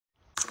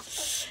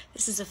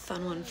This is a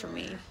fun one for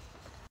me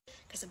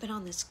because I've been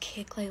on this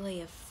kick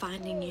lately of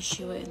finding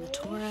Yeshua in the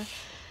Torah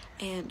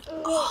and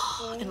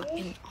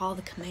all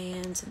the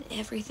commands and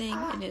everything,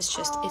 and it's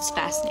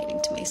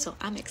fascinating to me, so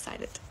I'm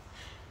excited.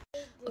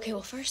 Okay,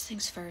 well, first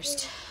things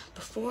first,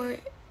 before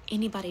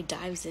anybody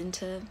dives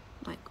into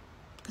like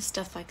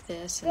stuff like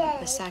this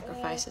and the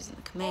sacrifices and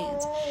the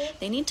commands,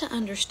 they need to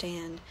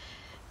understand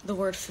the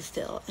word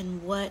fulfill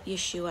and what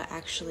Yeshua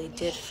actually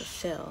did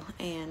fulfill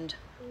and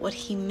what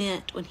he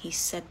meant when he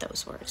said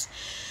those words.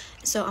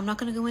 So I'm not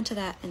going to go into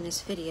that in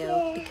this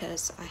video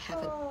because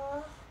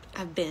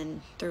I've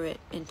been through it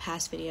in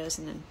past videos,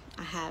 and then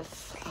I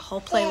have a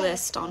whole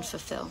playlist on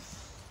fulfill.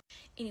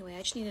 Anyway,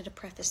 I just needed to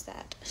preface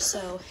that.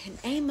 So in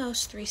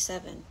Amos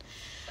 3:7,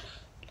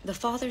 the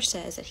Father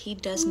says that he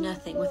does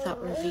nothing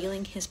without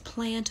revealing his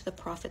plan to the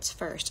prophets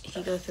first. If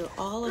you go through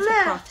all of the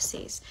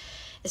prophecies,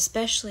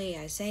 especially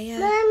Isaiah,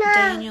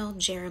 Daniel,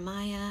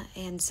 Jeremiah,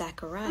 and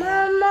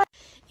Zechariah,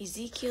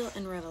 Ezekiel,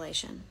 and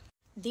Revelation,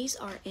 these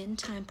are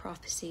end-time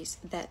prophecies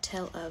that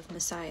tell of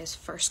Messiah's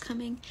first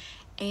coming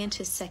and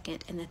his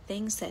second, and the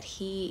things that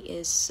he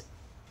is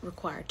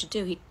required to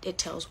do. It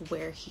tells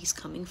where he's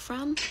coming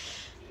from,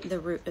 the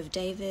root of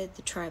David,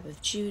 the tribe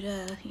of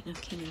Judah,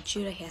 King of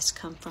Judah. He has to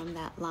come from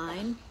that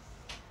line.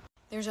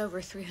 There's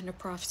over 300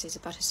 prophecies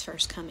about his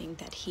first coming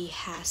that he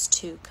has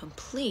to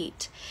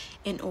complete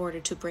in order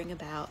to bring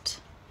about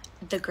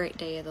the great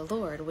day of the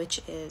Lord,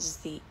 which is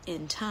the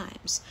end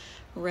times,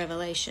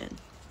 Revelation.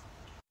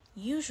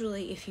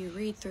 Usually, if you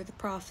read through the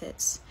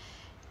prophets,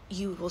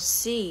 you will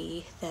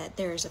see that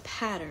there's a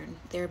pattern.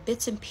 There are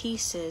bits and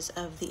pieces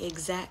of the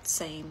exact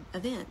same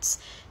events.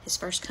 His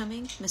first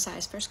coming,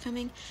 Messiah's first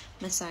coming,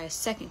 Messiah's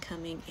second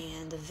coming,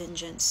 and the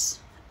vengeance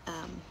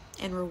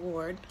and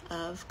reward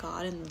of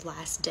God in the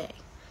last day.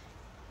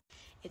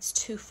 It's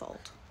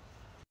twofold.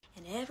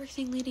 And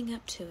everything leading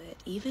up to it,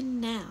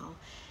 even now,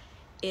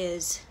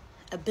 is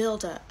a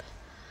build-up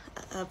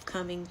of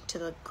coming to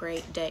the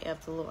great day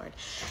of the Lord.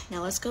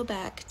 Now let's go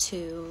back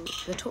to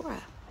the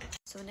Torah.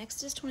 So in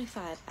Exodus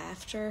 25,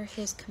 after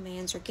his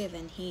commands are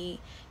given,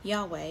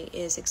 Yahweh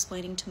is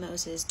explaining to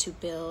Moses to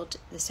build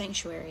the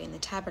sanctuary and the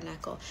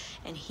tabernacle,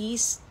 and he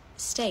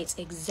states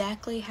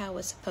exactly how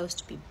it's supposed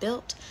to be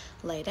built,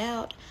 laid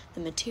out, the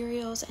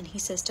materials, and he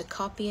says to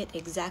copy it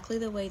exactly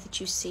the way that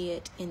you see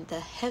it in the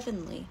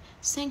heavenly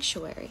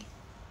sanctuary.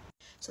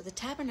 So the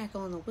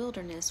tabernacle in the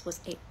wilderness was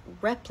a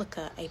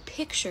replica, a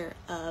picture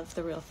of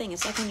the real thing.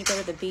 It's like when you go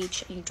to the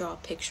beach and you draw a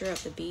picture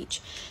of the beach.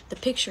 The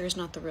picture is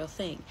not the real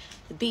thing.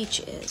 The beach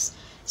is.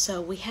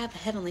 So we have a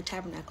heavenly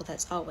tabernacle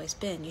that's always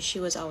been.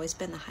 Yeshua's always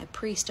been the high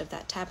priest of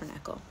that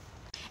tabernacle.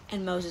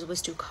 And Moses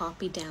was to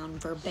copy down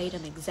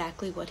verbatim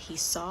exactly what he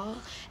saw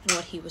and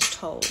what he was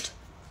told.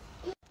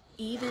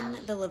 Even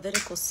the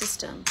Levitical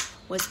system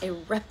was a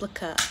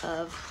replica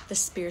of the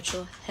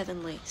spiritual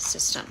heavenly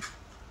system.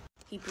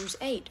 Hebrews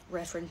 8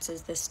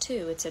 references this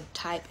too. It's a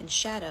type and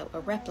shadow, a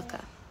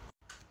replica.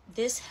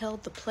 This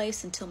held the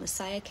place until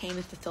Messiah came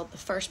and fulfilled the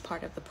first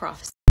part of the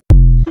prophecy.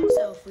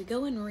 So if we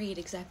go and read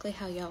exactly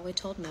how Yahweh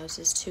told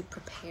Moses to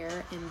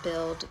prepare and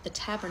build the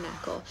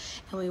tabernacle,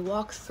 and we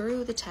walk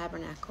through the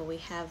tabernacle, we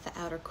have the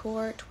outer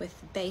court with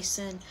the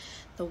basin,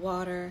 the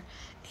water,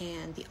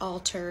 and the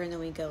altar, and then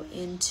we go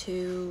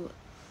into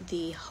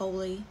the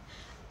holy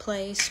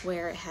place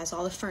where it has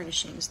all the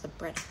furnishings, the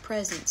bread of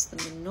presence, the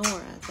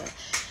menorah, the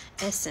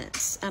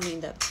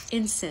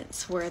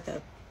incense where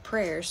the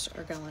prayers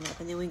are going up,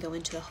 and then we go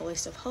into the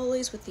holiest of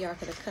holies with the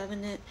Ark of the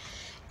Covenant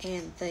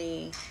and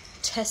the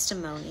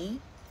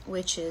testimony,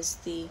 which is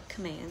the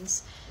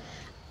commands,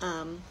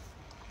 and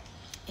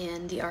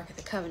the Ark of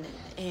the Covenant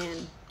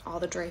and all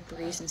the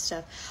draperies and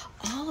stuff.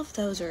 All of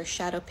those are a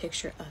shadow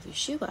picture of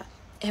Yeshua.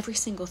 Every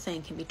single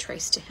thing can be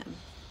traced to him,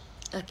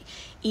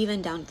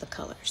 even down to the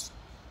colors.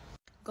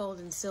 Gold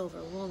and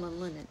silver, wool and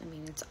linen.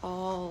 It's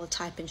all a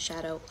type and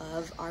shadow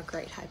of our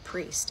great high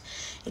priest,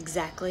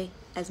 exactly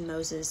as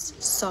Moses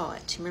saw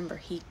it. Remember,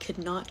 he could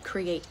not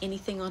create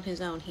anything on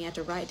his own. He had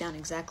to write down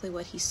exactly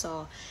what he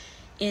saw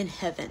in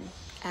heaven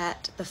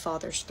at the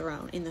Father's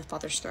throne, in the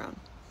Father's throne.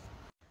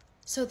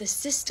 So the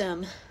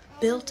system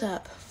built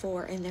up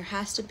and there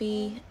has to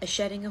be a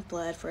shedding of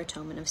blood for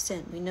atonement of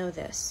sin. We know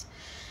this.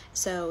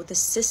 So the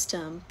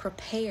system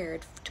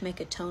prepared to make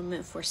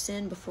atonement for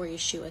sin before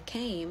Yeshua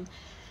came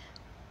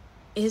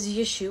is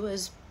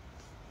Yeshua's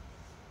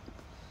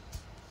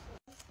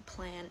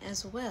plan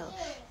as well.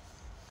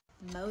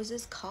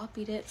 Moses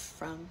copied it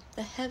from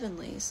the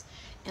heavenlies,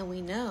 and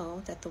we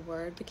know that the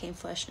Word became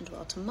flesh and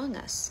dwelt among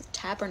us,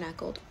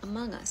 tabernacled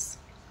among us.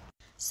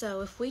 So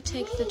if we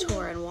take the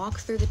Torah and walk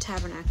through the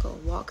tabernacle,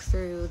 walk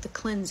through the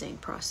cleansing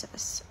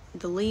process,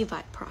 the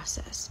Levite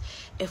process,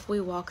 if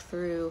we walk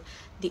through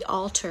the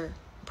altar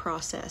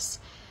process,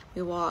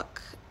 we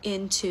walk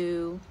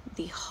into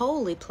the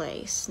holy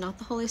place, not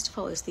the holiest of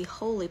holies, the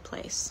holy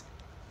place.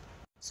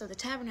 So the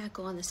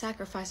tabernacle and the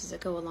sacrifices that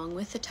go along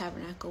with the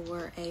tabernacle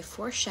were a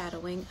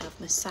foreshadowing of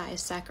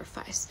Messiah's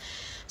sacrifice.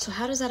 So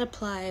how does that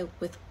apply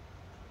with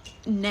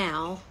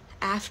now,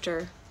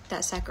 after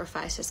that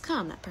sacrifice has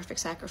come. That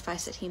perfect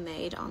sacrifice that he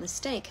made on the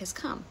stake has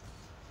come.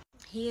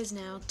 He has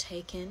now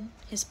taken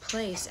his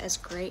place as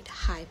great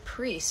high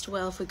priest.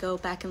 Well, if we go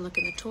back and look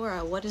in the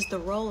Torah, what is the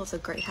role of the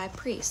great high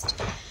priest?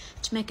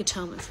 To make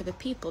atonement for the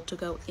people, to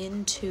go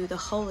into the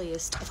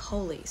holiest of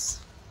holies.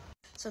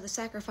 So the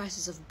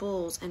sacrifices of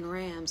bulls and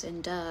rams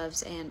and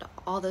doves and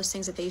all those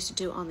things that they used to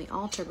do on the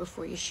altar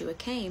before Yeshua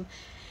came,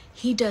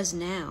 he does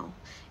now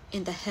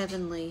in the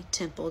heavenly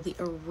temple, the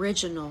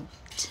original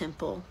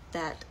temple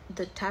that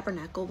the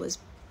tabernacle was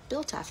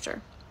built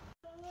after.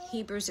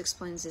 Hebrews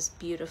explains this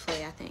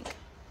beautifully, I think.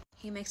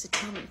 He makes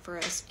atonement for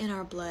us in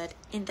our blood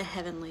in the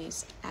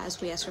heavenlies as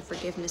we ask for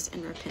forgiveness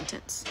and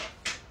repentance.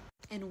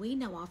 And we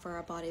now offer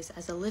our bodies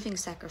as a living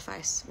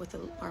sacrifice with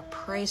our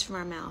praise from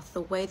our mouth,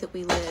 the way that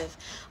we live,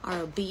 our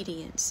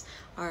obedience,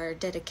 our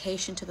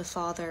dedication to the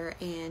Father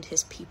and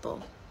his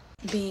people,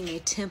 being a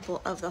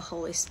temple of the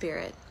Holy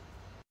Spirit.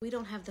 We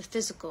don't have the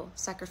physical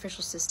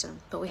sacrificial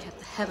system, but we have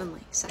the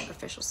heavenly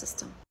sacrificial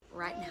system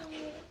right now.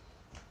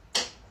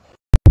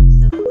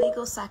 So the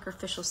legal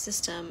sacrificial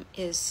system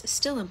is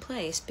still in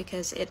place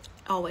because it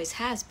always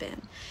has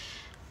been,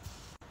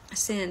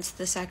 since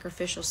the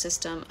sacrificial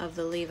system of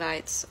the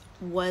Levites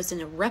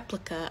wasn't a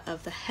replica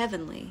of the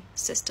heavenly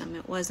system.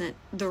 It wasn't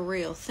the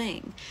real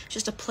thing,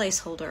 just a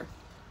placeholder.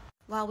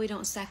 While we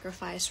don't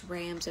sacrifice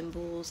rams and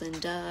bulls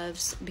and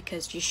doves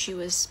because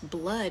Yeshua's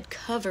blood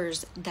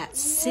covers that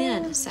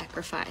sin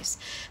sacrifice.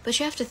 But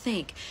you have to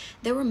think,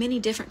 there were many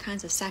different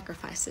kinds of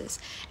sacrifices,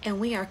 and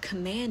we are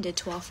commanded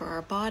to offer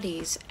our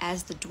bodies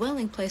as the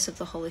dwelling place of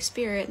the Holy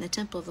Spirit and the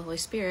temple of the Holy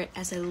Spirit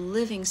as a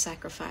living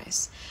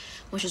sacrifice,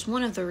 which is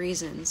one of the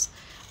reasons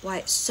why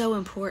it's so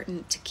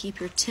important to keep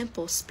your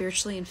temple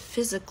spiritually and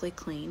physically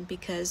clean,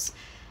 because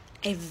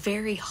a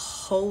very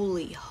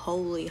holy,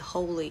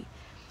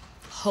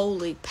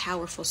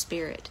 powerful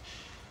spirit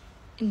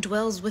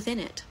indwells within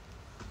it,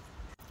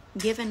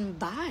 given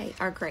by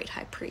our great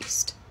high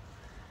priest.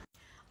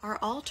 Our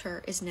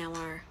altar is now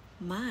our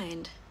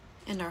mind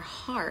and our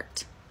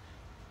heart.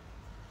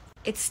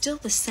 It's still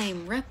the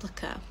same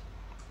replica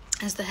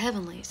as the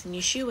heavenlies, and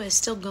Yeshua is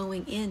still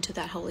going into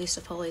that holiest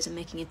of holies and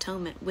making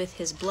atonement with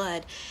his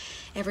blood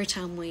every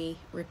time we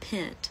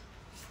repent.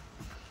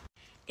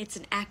 It's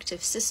an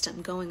active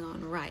system going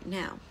on right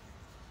now.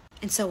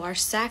 And so our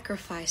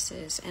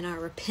sacrifices and our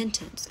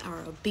repentance,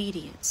 our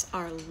obedience,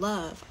 our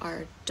love,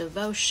 our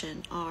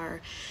devotion, our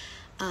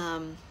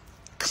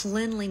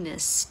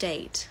cleanliness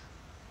state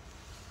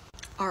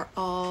are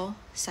all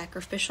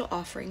sacrificial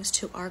offerings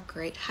to our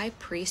great high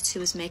priest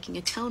who is making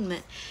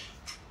atonement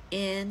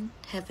in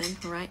heaven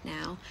right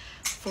now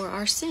for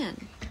our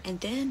sin. And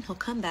then he'll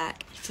come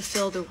back and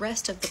fulfill the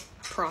rest of the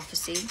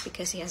prophecy,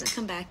 because he hasn't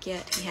come back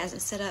yet. He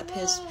hasn't set up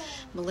his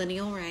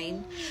millennial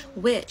reign,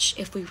 which,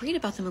 if we read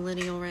about the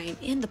millennial reign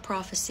in the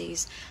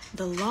prophecies,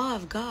 the law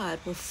of God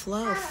will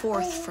flow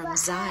forth from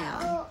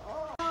Zion.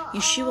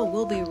 Yeshua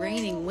will be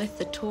reigning with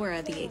the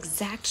Torah, the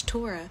exact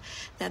Torah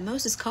that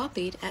Moses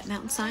copied at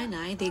Mount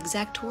Sinai, the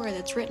exact Torah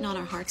that's written on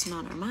our hearts and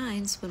on our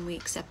minds when we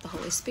accept the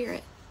Holy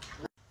Spirit.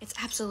 It's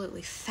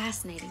absolutely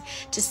fascinating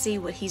to see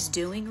what he's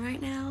doing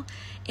right now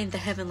in the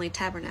heavenly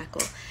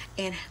tabernacle.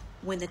 And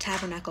when the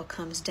tabernacle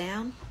comes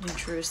down in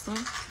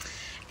Jerusalem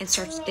and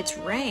starts its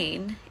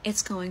reign,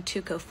 it's going to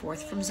go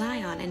forth from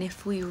Zion. And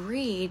if we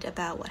read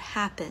about what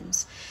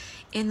happens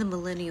in the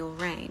millennial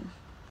reign,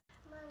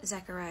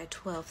 Zechariah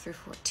 12 through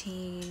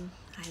 14,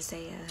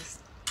 Isaiah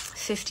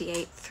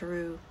 58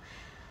 through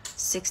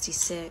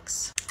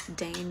 66,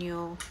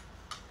 Daniel,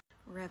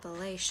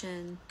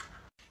 Revelation,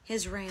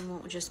 his reign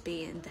won't just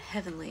be in the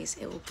heavenlies,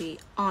 it will be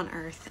on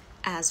earth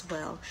as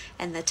well.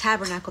 And the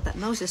tabernacle that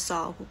Moses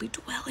saw will be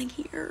dwelling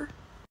here,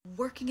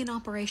 working in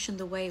operation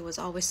the way it was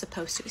always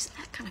supposed to. Isn't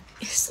that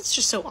it's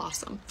just so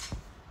awesome?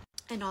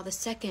 And all the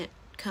second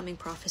coming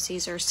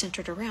prophecies are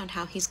centered around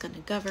how he's going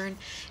to govern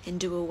and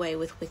do away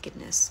with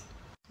wickedness.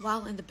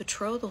 While in the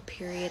betrothal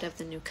period of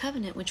the new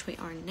covenant, which we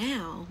are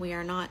now, we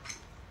are not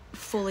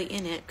fully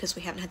in it because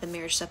we haven't had the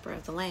marriage supper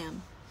of the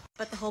Lamb.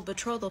 But the whole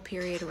betrothal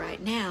period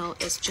right now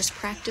is just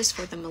practice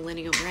for the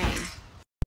millennial reign.